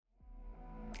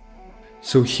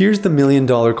So here's the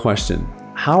 $1,000,000 question.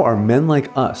 How are men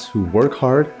like us who work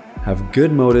hard, have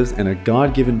good motives, and a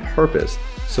God-given purpose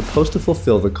supposed to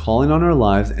fulfill the calling on our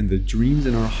lives and the dreams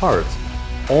in our hearts,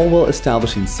 all while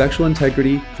establishing sexual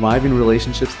integrity, thriving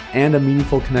relationships, and a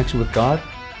meaningful connection with God?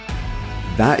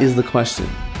 That is the question,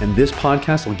 and this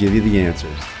podcast will give you the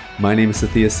answers. My name is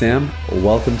Sathya Sam.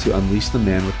 Welcome to Unleash the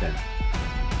Man Within.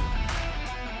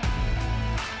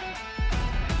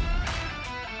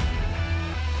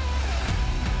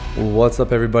 What's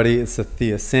up, everybody? It's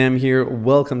Sathya Sam here.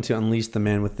 Welcome to Unleash the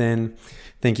Man Within.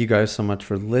 Thank you guys so much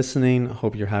for listening.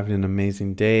 Hope you're having an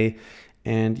amazing day.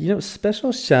 And,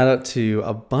 special shout out to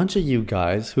a bunch of you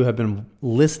guys who have been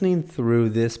listening through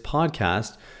this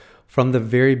podcast from the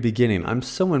very beginning. I'm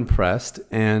so impressed.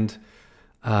 And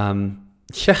that's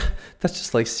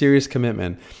just like serious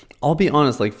commitment. I'll be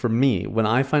honest, like for me, when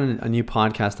I find a new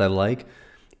podcast I like,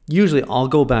 usually I'll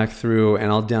go back through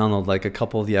and I'll download like a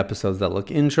couple of the episodes that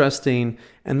look interesting.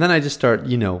 And then I just start,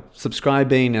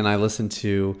 subscribing and I listen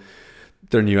to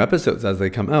their new episodes as they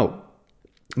come out.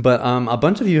 But a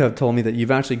bunch of you have told me that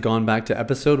you've actually gone back to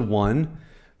episode 1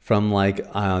 from like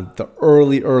the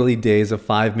early days of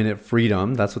 5-Minute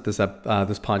Freedom. That's what this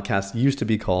podcast used to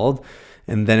be called.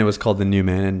 And then it was called The New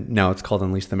Man, and now it's called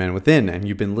Unleash the Man Within. And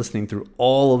you've been listening through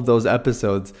all of those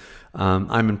episodes.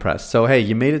 I'm impressed. So, hey,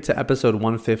 you made it to episode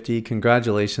 150.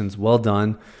 Congratulations. Well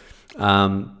done.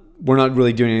 We're not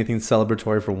really doing anything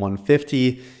celebratory for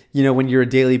 150. When you're a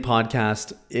daily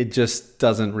podcast, it just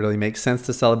doesn't really make sense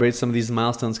to celebrate some of these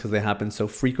milestones because they happen so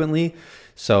frequently.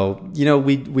 So,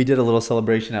 we did a little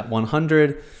celebration at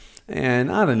 100. And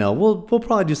I don't know, we'll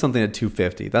probably do something at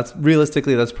 250. That's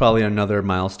probably another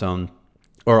milestone,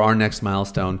 or our next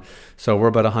milestone. So we're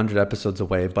about 100 episodes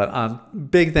away.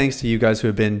 But big thanks to you guys who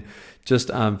have been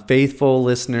just faithful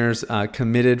listeners,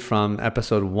 committed from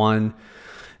episode 1.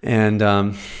 And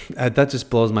that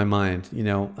just blows my mind,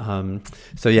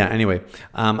 So yeah, anyway,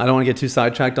 I don't want to get too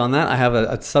sidetracked on that. I have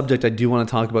a subject I do want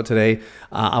to talk about today.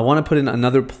 I want to put in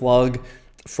another plug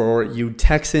for you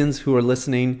Texans who are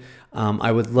listening.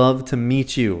 I would love to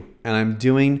meet you. And I'm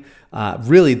doing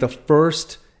really the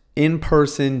first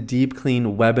in-person Deep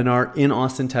Clean webinar in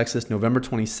Austin, Texas, November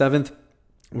 27th.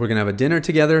 We're going to have a dinner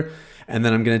together, and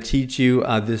then I'm going to teach you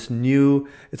it's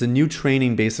a new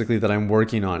training basically that I'm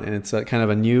working on. And it's kind of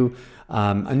a new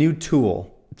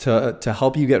tool to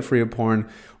help you get free of porn,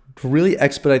 to really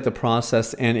expedite the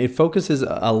process. And it focuses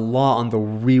a lot on the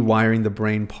rewiring the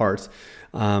brain part.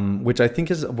 Which I think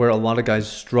is where a lot of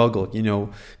guys struggle,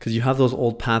 because you have those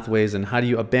old pathways, and how do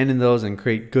you abandon those and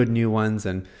create good new ones,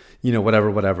 and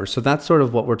whatever. So that's sort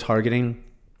of what we're targeting,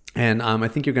 and I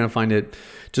think you're going to find it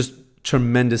just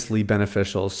tremendously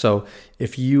beneficial. So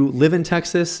if you live in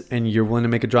Texas and you're willing to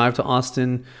make a drive to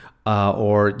Austin,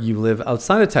 or you live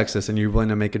outside of Texas and you're willing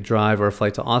to make a drive or a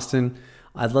flight to Austin,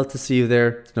 I'd love to see you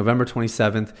there. It's November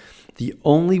 27th. The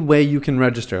only way you can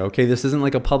register, okay, this isn't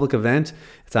like a public event.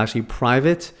 It's actually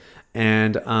private.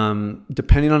 And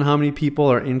depending on how many people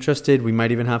are interested, we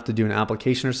might even have to do an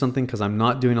application or something, because I'm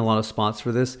not doing a lot of spots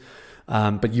for this.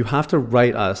 But you have to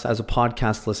write us as a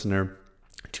podcast listener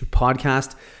to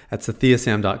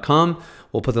podcast@sathyasam.com.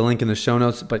 We'll put the link in the show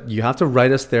notes, but you have to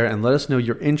write us there and let us know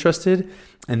you're interested,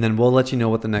 and then we'll let you know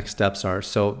what the next steps are.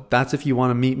 So that's if you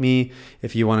want to meet me,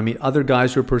 if you want to meet other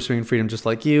guys who are pursuing freedom just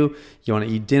like you want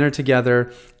to eat dinner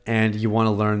together, and you want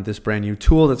to learn this brand new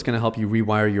tool that's going to help you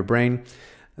rewire your brain.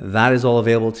 That is all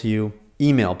available to you.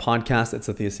 Email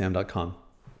podcast@sathyasam.com.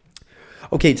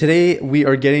 Okay, today we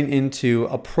are getting into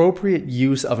appropriate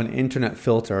use of an internet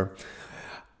filter.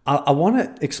 I want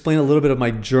to explain a little bit of my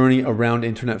journey around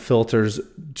internet filters,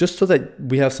 just so that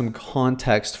we have some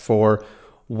context for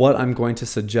what I'm going to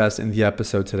suggest in the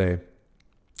episode today.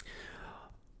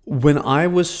 When I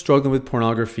was struggling with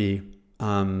pornography,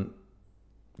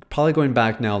 probably going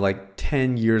back now like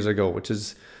 10 years ago, which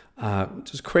is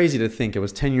crazy to think. It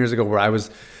was 10 years ago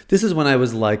this is when I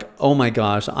was like, oh my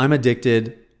gosh, I'm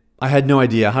addicted. I had no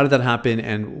idea. How did that happen?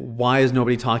 And why is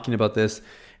nobody talking about this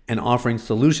and offering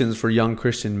solutions for young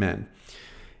Christian men?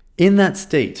 In that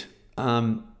state,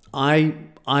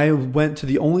 I went to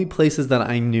the only places that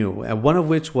I knew, and one of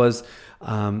which was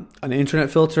an internet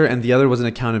filter, and the other was an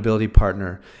accountability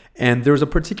partner. And there was a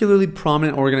particularly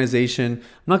prominent organization,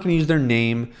 I'm not going to use their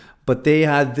name, but they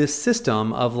had this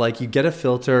system of like, you get a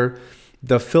filter,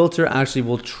 the filter actually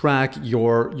will track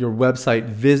your website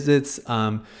visits,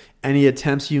 any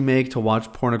attempts you make to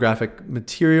watch pornographic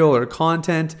material or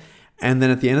content, and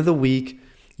then at the end of the week,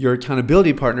 your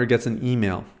accountability partner gets an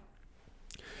email.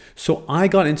 So I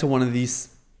got into one of these,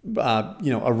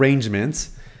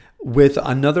 arrangements with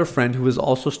another friend who was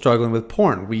also struggling with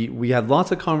porn. We had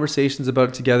lots of conversations about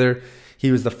it together.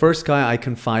 He was the first guy I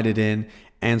confided in.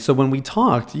 And so when we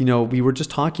talked, we were just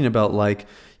talking about like,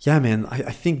 yeah, man,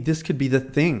 I think this could be the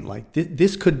thing. Like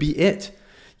this could be it.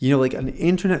 Like an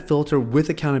internet filter with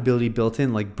accountability built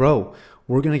in, like, bro,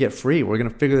 we're going to get free. We're going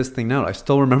to figure this thing out. I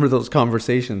still remember those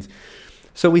conversations.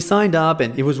 So we signed up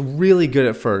and it was really good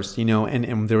at first,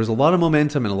 and there was a lot of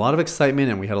momentum and a lot of excitement,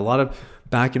 and we had a lot of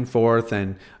back and forth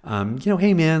and,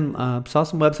 hey man, saw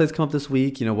some websites come up this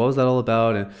week. What was that all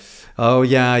about? And, oh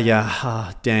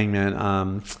yeah. Dang,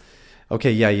 man.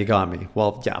 Okay, yeah, you got me.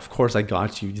 Well, yeah, of course I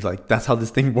got you. Like, that's how this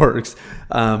thing works.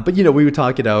 But we would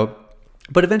talk it out.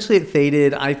 But eventually it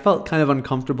faded. I felt kind of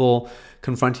uncomfortable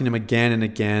confronting him again and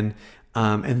again.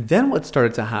 And then what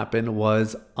started to happen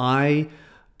was I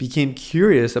became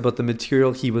curious about the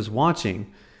material he was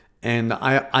watching. And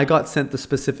I got sent the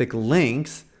specific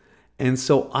links. And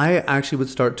so I actually would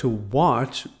start to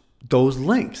watch those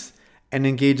links and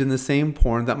engage in the same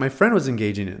porn that my friend was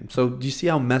engaging in. So do you see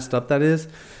how messed up that is?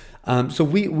 So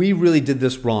we really did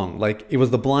this wrong. Like, it was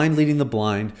the blind leading the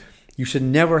blind. You should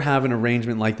never have an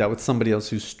arrangement like that with somebody else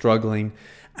who's struggling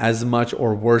as much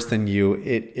or worse than you.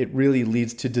 It really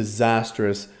leads to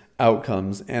disastrous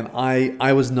outcomes. And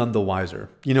I was none the wiser.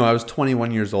 I was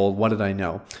 21 years old. What did I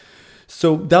know?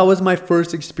 So that was my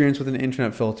first experience with an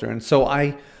internet filter. And so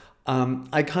I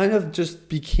kind of just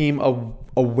became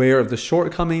aware of the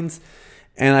shortcomings.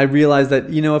 And I realized that,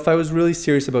 if I was really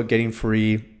serious about getting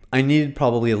free, I needed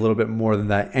probably a little bit more than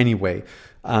that anyway.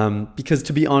 Because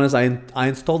to be honest, I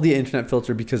installed the internet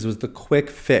filter because it was the quick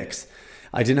fix.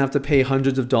 I didn't have to pay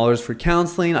hundreds of dollars for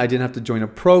counseling. I didn't have to join a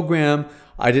program.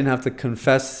 I didn't have to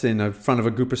confess in front of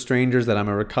a group of strangers that I'm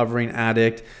a recovering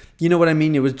addict. You know what I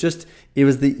mean? It was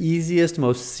the easiest,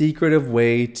 most secretive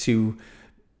way to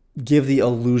give the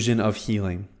illusion of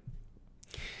healing.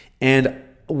 And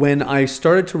when I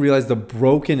started to realize the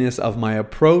brokenness of my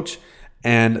approach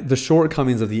and the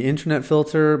shortcomings of the internet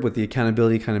filter with the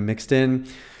accountability kind of mixed in,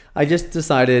 I just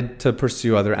decided to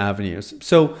pursue other avenues.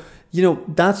 So,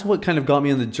 that's what kind of got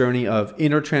me on the journey of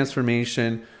inner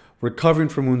transformation, recovering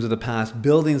from wounds of the past,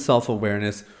 building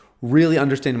self-awareness, really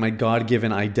understanding my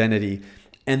God-given identity.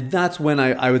 And that's when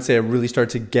I would say I really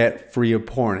started to get free of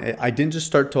porn. I didn't just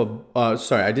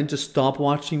stop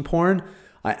watching porn.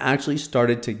 I actually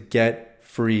started to get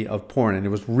free of porn, and it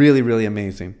was really, really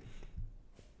amazing.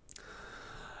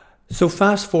 So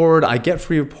fast forward, I get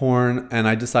free of porn and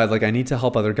I decide I need to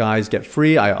help other guys get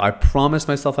free. I promised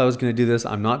myself I was going to do this.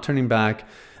 I'm not turning back.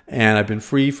 And I've been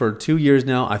free for 2 years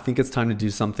now. I think it's time to do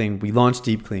something. We launched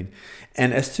Deep Clean.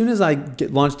 And as soon as I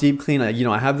launched Deep Clean,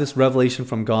 I have this revelation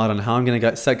from God on how I'm going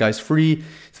to set guys free.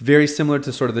 It's very similar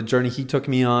to sort of the journey he took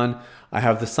me on. I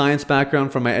have the science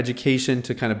background from my education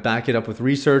to kind of back it up with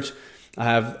research. I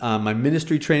have my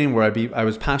ministry training where I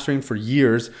was pastoring for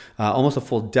years, almost a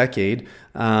full decade,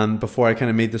 before I kind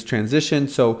of made this transition.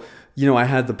 So, I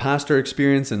had the pastor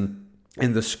experience and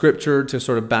the scripture to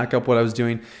sort of back up what I was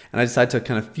doing. And I decided to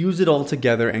kind of fuse it all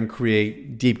together and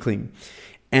create Deep Clean.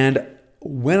 And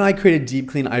when I created Deep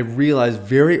Clean, I realized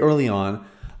very early on,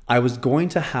 I was going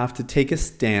to have to take a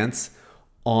stance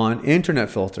on internet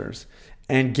filters.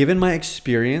 And given my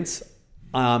experience,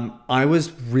 I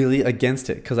was really against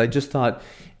it because I just thought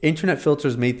internet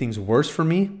filters made things worse for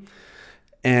me.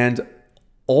 And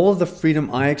all of the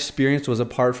freedom I experienced was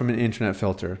apart from an internet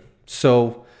filter.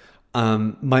 So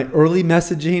my early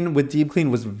messaging with Deep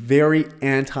Clean was very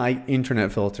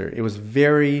anti-internet filter. It was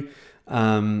very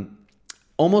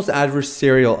almost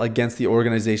adversarial against the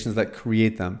organizations that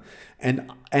create them. And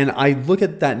I look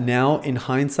at that now in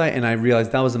hindsight and I realize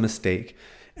that was a mistake.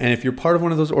 And if you're part of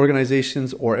one of those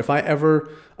organizations, or if I ever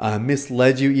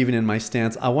misled you even in my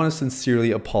stance, I want to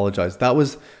sincerely apologize. That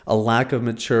was a lack of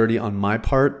maturity on my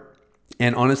part,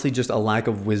 and honestly just a lack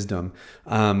of wisdom.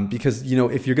 Because,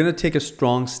 if you're going to take a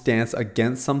strong stance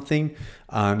against something,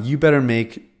 you better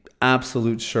make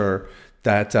absolute sure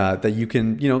that you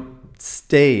can,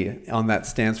 stay on that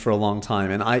stance for a long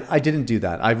time. And I didn't do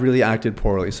that. I really acted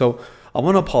poorly. So I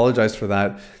want to apologize for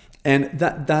that. And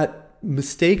that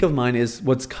mistake of mine is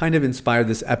what's kind of inspired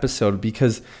this episode,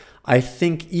 because I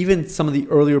think even some of the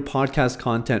earlier podcast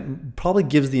content probably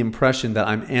gives the impression that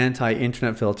I'm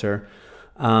anti-internet filter.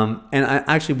 And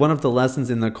actually one of the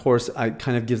lessons in the course, I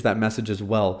kind of gives that message as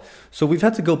well. So we've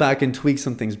had to go back and tweak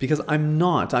some things because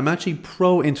I'm actually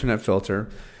pro-internet filter.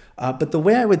 But the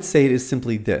way I would say it is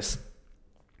simply this.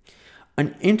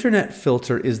 An internet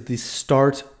filter is the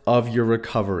start of your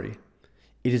recovery.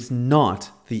 It is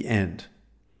not the end.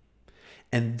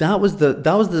 And that was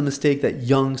the mistake that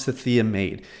young Sathya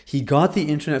made. He got the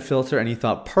internet filter and he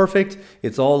thought, perfect,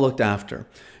 it's all looked after.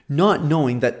 Not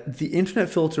knowing that the internet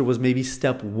filter was maybe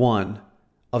step one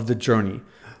of the journey.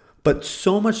 But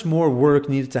so much more work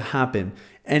needed to happen.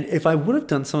 And if I would have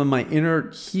done some of my inner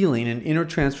healing and inner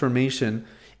transformation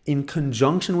in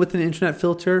conjunction with an internet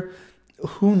filter,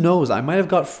 who knows? I might have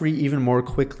got free even more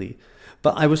quickly.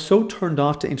 But I was so turned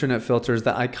off to internet filters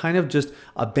that I kind of just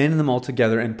abandoned them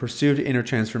altogether and pursued inner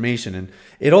transformation. And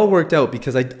it all worked out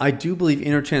because I do believe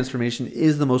inner transformation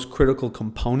is the most critical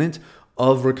component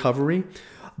of recovery.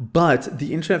 But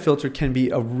the internet filter can be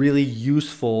a really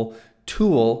useful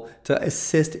tool to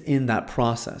assist in that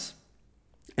process.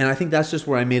 And I think that's just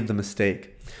where I made the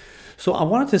mistake. So I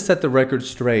wanted to set the record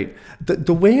straight.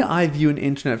 The way I view an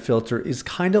internet filter is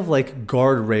kind of like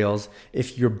guardrails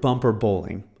if you're bumper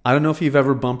bowling. I don't know if you've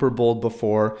ever bumper bowled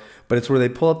before, but it's where they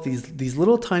pull up these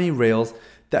little tiny rails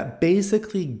that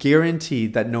basically guarantee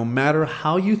that no matter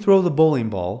how you throw the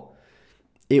bowling ball,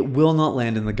 it will not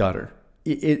land in the gutter.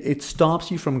 It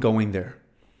stops you from going there.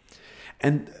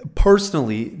 And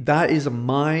personally, that is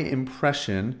my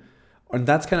impression, and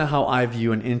that's kind of how I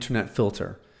view an internet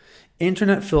filter.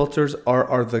 Internet filters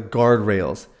are the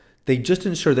guardrails. They just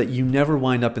ensure that you never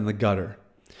wind up in the gutter.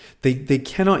 They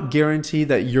cannot guarantee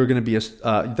that you're going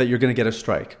to get a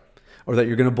strike or that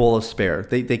you're going to bowl a spare.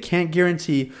 They can't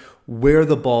guarantee where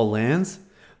the ball lands,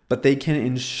 but they can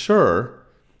ensure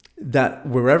that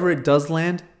wherever it does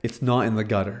land, it's not in the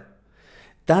gutter.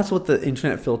 That's what the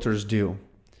internet filters do.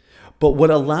 But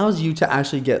what allows you to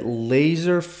actually get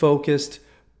laser focused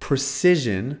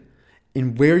precision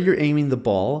in where you're aiming the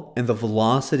ball and the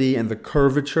velocity and the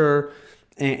curvature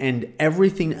and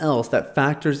everything else that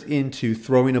factors into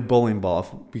throwing a bowling ball,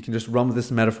 if we can just run with this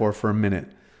metaphor for a minute,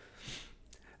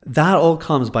 that all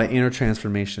comes by inner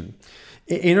transformation.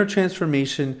 Inner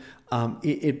transformation,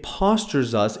 it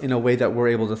postures us in a way that we're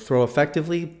able to throw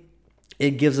effectively.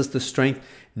 It gives us the strength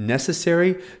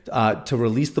necessary to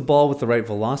release the ball with the right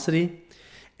velocity.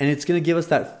 And it's going to give us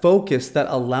that focus that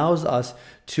allows us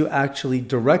to actually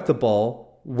direct the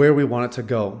ball where we want it to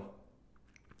go.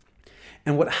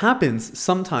 And what happens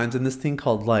sometimes in this thing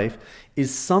called life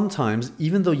is sometimes,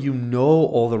 even though you know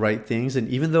all the right things and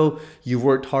even though you've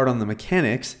worked hard on the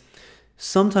mechanics,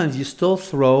 sometimes you still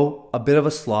throw a bit of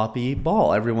a sloppy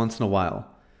ball every once in a while.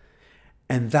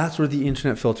 And that's where the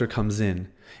internet filter comes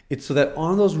in. It's so that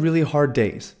on those really hard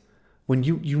days, when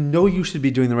you know you should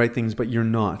be doing the right things, but you're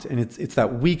not, and it's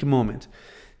that weak moment,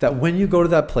 that when you go to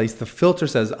that place, the filter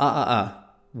says,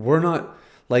 we're not,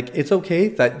 like, it's okay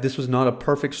that this was not a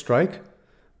perfect strike,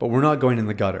 but we're not going in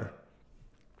the gutter.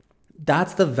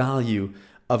 That's the value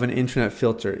of an internet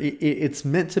filter. It's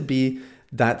meant to be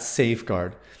that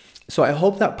safeguard. So I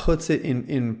hope that puts it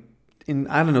in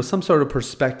I don't know, some sort of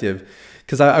perspective.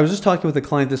 Because I was just talking with a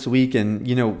client this week, and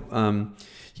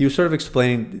he was sort of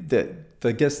explaining that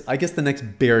I guess the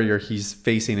next barrier he's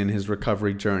facing in his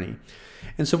recovery journey.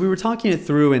 And so we were talking it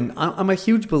through, and I'm a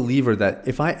huge believer that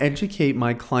if I educate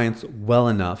my clients well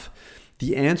enough,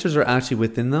 the answers are actually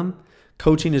within them.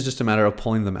 Coaching is just a matter of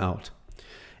pulling them out.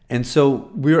 And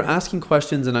so we were asking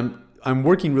questions, and I'm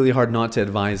working really hard not to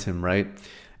advise him, right?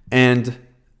 And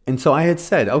so I had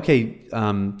said, okay,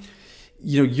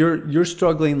 you're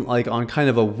struggling like on kind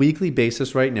of a weekly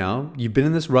basis right now. You've been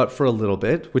in this rut for a little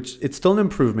bit, which it's still an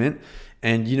improvement.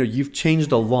 And you've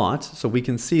changed a lot. So we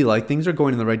can see like things are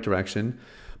going in the right direction.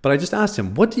 But I just asked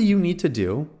him, what do you need to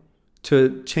do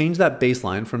to change that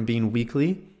baseline from being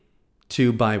weekly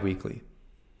to bi-weekly?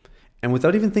 And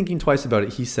without even thinking twice about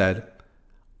it, he said,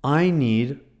 I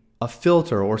need a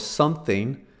filter or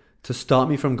something to stop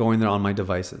me from going there on my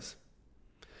devices.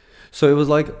 So it was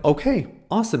like, okay,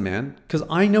 awesome, man. Because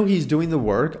I know he's doing the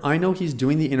work. I know he's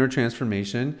doing the inner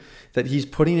transformation, that he's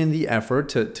putting in the effort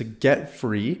to get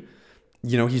free.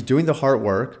 He's doing the hard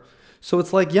work. So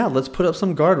it's like, yeah, let's put up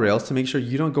some guardrails to make sure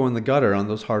you don't go in the gutter on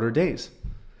those harder days.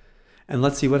 And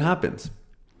let's see what happens.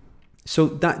 So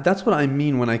that's what I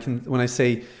mean when I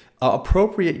say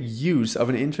appropriate use of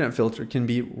an internet filter can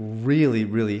be really,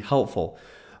 really helpful.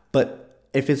 But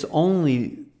if it's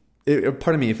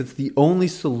if it's the only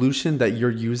solution that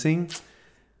you're using,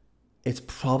 it's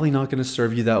probably not going to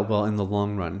serve you that well in the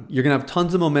long run. You're going to have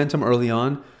tons of momentum early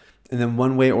on, and then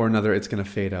one way or another, it's going to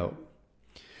fade out.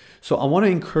 So I want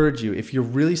to encourage you, if you're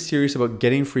really serious about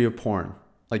getting free of porn,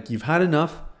 like you've had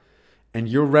enough and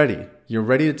you're ready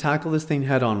to tackle this thing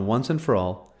head on once and for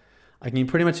all, I can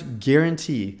pretty much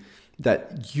guarantee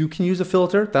that you can use a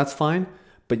filter, that's fine,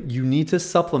 but you need to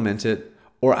supplement it,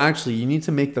 or actually you need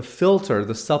to make the filter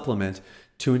the supplement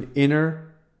to an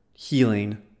inner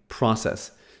healing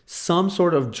process, some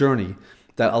sort of journey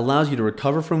that allows you to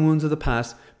recover from wounds of the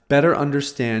past, better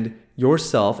understand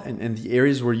yourself and the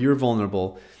areas where you're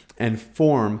vulnerable, and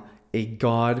form a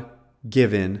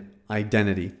God-given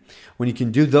identity. When you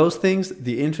can do those things,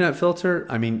 the internet filter,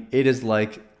 I mean, it is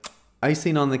like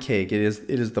icing on the cake. It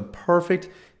is the perfect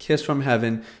kiss from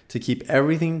heaven to keep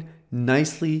everything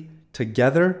nicely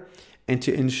together and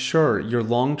to ensure your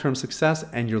long-term success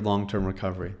and your long-term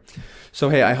recovery. So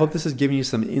hey, I hope this has given you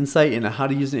some insight into how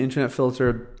to use an internet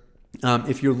filter.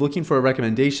 If you're looking for a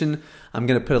recommendation, I'm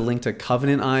going to put a link to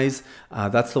Covenant Eyes.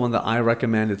 That's the one that I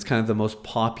recommend. It's kind of the most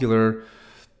popular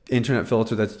internet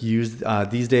filter that's used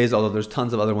these days, although there's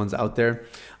tons of other ones out there.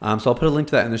 So I'll put a link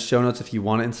to that in the show notes if you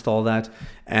want to install that.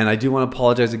 And I do want to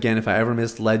apologize again if I ever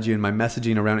misled you in my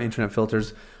messaging around internet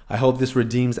filters. I hope this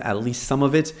redeems at least some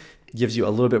of it, gives you a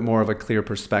little bit more of a clear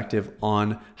perspective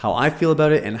on how I feel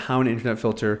about it and how an internet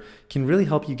filter can really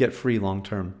help you get free long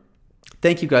term.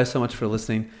 Thank you guys so much for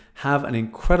listening. Have an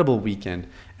incredible weekend,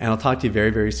 and I'll talk to you very,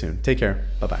 very soon. Take care.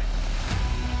 Bye-bye.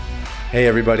 Hey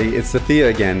everybody, it's Sathya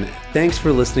again. Thanks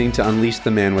for listening to Unleash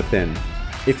the Man Within.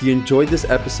 If you enjoyed this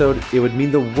episode, it would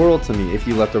mean the world to me if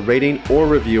you left a rating or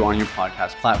review on your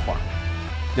podcast platform.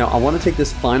 Now, I want to take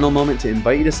this final moment to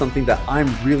invite you to something that I'm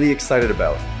really excited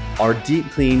about, our Deep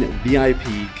Clean VIP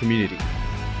community.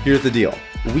 Here's the deal.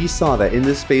 We saw that in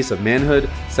this space of manhood,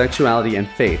 sexuality, and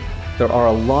faith, there are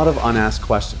a lot of unasked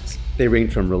questions. They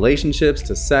range from relationships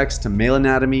to sex to male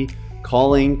anatomy,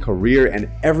 calling, career, and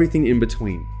everything in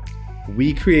between.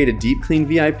 We created Deep Clean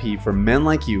VIP for men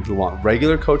like you who want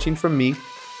regular coaching from me,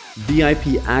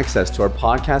 VIP access to our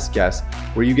podcast guests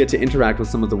where you get to interact with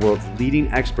some of the world's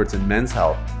leading experts in men's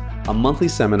health, a monthly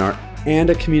seminar,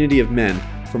 and a community of men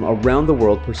from around the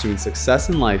world pursuing success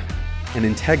in life and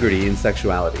integrity in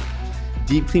sexuality.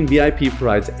 Deep Clean VIP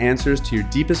provides answers to your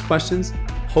deepest questions,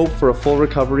 hope for a full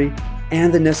recovery,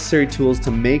 and the necessary tools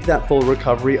to make that full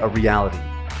recovery a reality.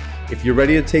 If you're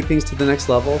ready to take things to the next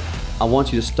level, I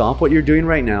want you to stop what you're doing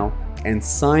right now and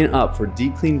sign up for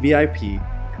Deep Clean VIP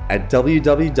at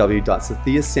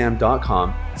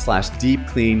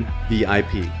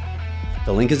www.sathyasam.com/deepcleanvip.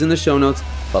 The link is in the show notes,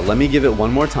 but let me give it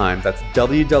one more time. That's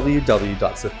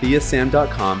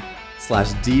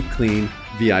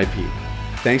www.sathyasam.com/deepcleanvip.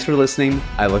 Thanks for listening.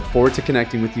 I look forward to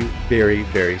connecting with you very,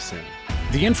 very soon.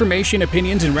 The information,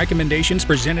 opinions, and recommendations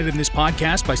presented in this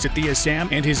podcast by Sathya Sam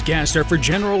and his guests are for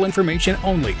general information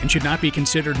only and should not be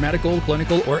considered medical,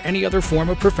 clinical, or any other form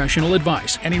of professional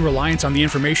advice. Any reliance on the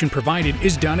information provided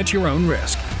is done at your own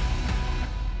risk.